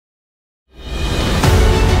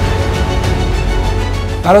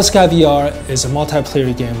BattleSky VR is a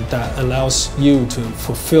multiplayer game that allows you to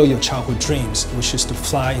fulfill your childhood dreams, which is to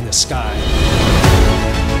fly in the sky.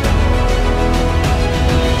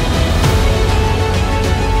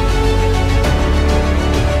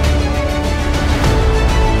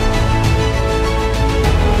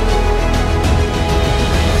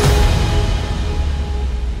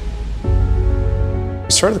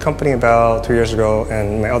 I started the company about 3 years ago,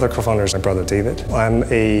 and my other co-founder is my brother David. I'm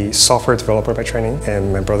a software developer by training,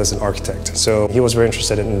 and my brother's an architect. So he was very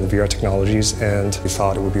interested in the VR technologies, and we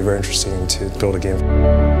thought it would be very interesting to build a game.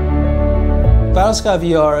 BattleSky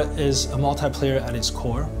VR is a multiplayer at its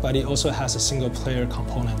core, but it also has a single-player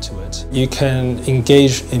component to it. You can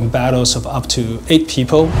engage in battles of up to 8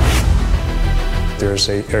 people. There's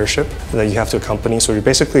an airship that you have to accompany, so you're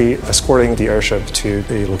basically escorting the airship to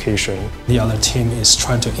a location. The other team is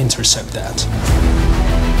trying to intercept that.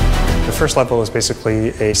 The first level is basically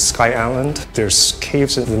a sky island. There's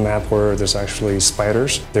caves in the map where there's actually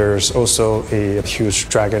spiders. There's also a huge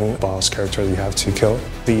dragon boss character that you have to kill.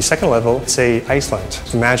 The second level is Iceland.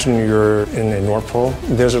 Imagine you're in the North Pole.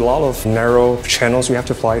 There's a lot of narrow channels you have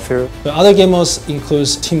to fly through. The other game modes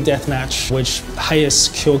includes team deathmatch, which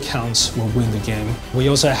highest kill counts will win the game. We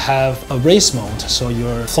also have a race mode, so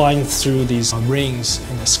you're flying through these rings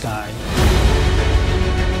in the sky.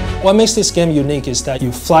 What makes this game unique is that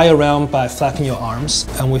you fly around by flapping your arms,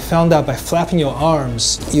 and we found that by flapping your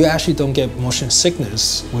arms, you actually don't get motion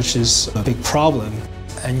sickness, which is a big problem.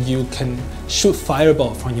 And you can shoot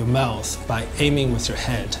fireball from your mouth by aiming with your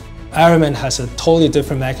head. Iron Man has a totally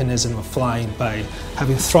different mechanism of flying by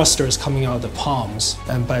having thrusters coming out of the palms,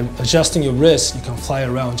 and by adjusting your wrists, you can fly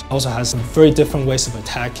around. It also has some very different ways of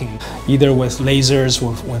attacking, either with lasers,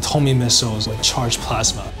 with homing missiles, with charged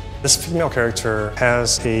plasma. This female character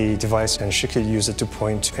has a device, and she could use it to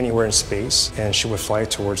point anywhere in space, and she would fly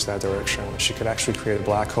towards that direction. She could actually create a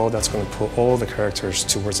black hole that's going to pull all the characters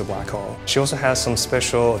towards the black hole. She also has some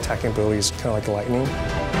special attacking abilities, kind of like lightning.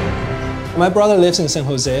 My brother lives in San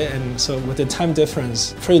Jose, and so with the time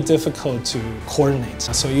difference, pretty difficult to coordinate.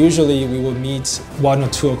 So usually we will meet 1 or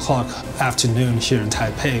 2 o'clock afternoon here in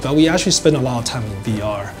Taipei, but we actually spend a lot of time in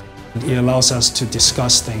VR. It allows us to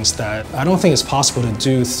discuss things that I don't think it's possible to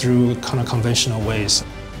do through kind of conventional ways.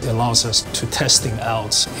 It allows us to test things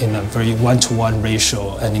out in a very one-to-one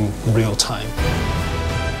ratio and in real time.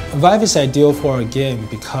 VIVE is ideal for a game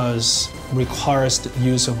because it requires the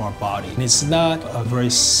use of our body. It's not a very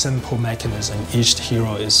simple mechanism. Each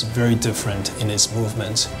hero is very different in its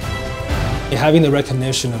movement. Having the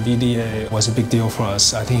recognition of VDA was a big deal for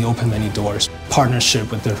us. I think it opened many doors.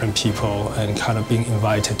 Partnership with different people and kind of being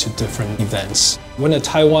invited to different events. When the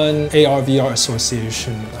Taiwan AR/VR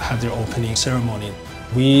Association had their opening ceremony,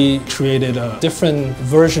 we created a different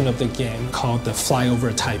version of the game called the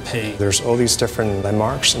Flyover Taipei. There's all these different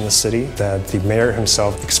landmarks in the city that the mayor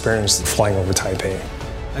himself experienced flying over Taipei.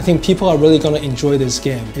 I think people are really going to enjoy this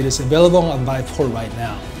game. It is available on Viveport right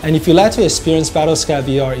now. And if you'd like to experience BattleSky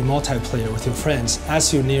VR in multiplayer with your friends,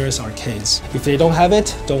 ask your nearest arcades. If they don't have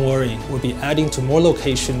it, don't worry. We'll be adding to more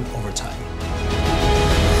locations over time.